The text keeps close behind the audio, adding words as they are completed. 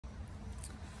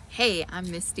Hey, I'm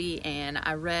Misty, and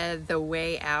I read The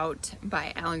Way Out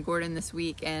by Alan Gordon this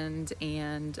weekend,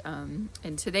 and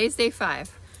today's day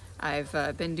 5.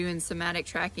 I've been doing somatic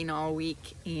tracking all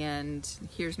week, and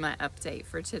here's my update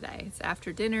for today. It's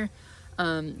after dinner.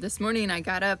 This morning I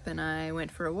got up and I went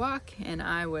for a walk, and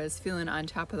I was feeling on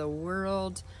top of the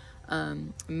world.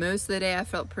 Most of the day I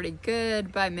felt pretty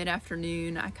good. By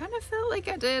mid-afternoon, I kind of felt like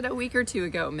I did a week or two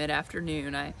ago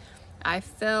mid-afternoon. I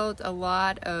felt a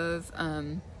lot of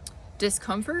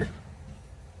discomfort.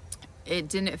 It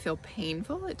didn't feel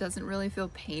painful. It doesn't really feel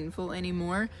painful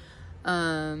anymore.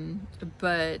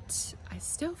 But I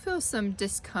still feel some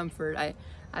discomfort.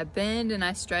 I bend and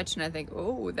I stretch and I think,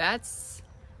 oh, that's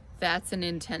an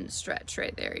intense stretch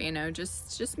right there. You know,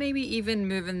 just maybe even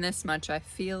moving this much, I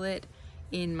feel it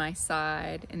in my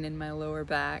side and in my lower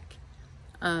back.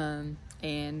 And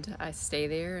I stay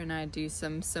there and I do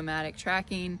some somatic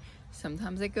tracking.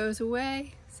 Sometimes it goes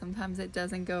away, sometimes it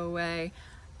doesn't go away.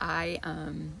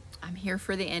 I'm here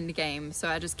for the end game, so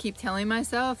I just keep telling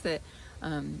myself that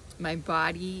my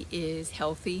body is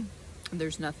healthy.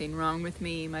 There's nothing wrong with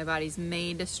me. My body's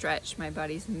made to stretch. My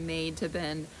body's made to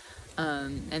bend.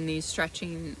 And this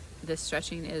stretching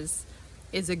is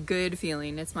a good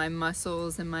feeling. It's my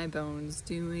muscles and my bones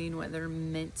doing what they're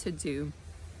meant to do.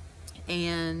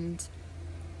 And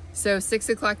so 6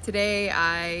 o'clock today,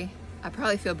 I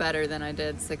probably feel better than I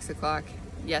did 6 o'clock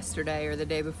yesterday or the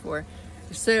day before.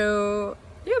 So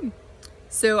yeah,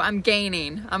 so I'm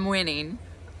gaining, I'm winning.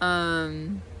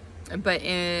 But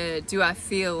do I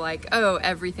feel like, oh,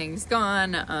 everything's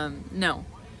gone? No.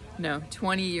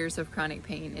 20 years of chronic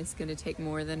pain is going to take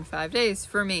more than 5 days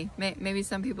for me. Maybe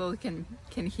some people can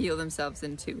heal themselves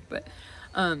in 2, but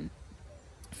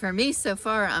for me so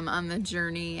far, I'm on the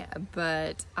journey,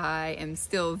 but I am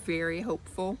still very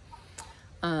hopeful.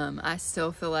 I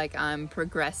still feel like I'm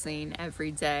progressing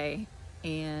every day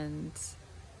and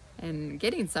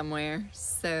getting somewhere.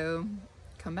 So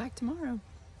come back tomorrow.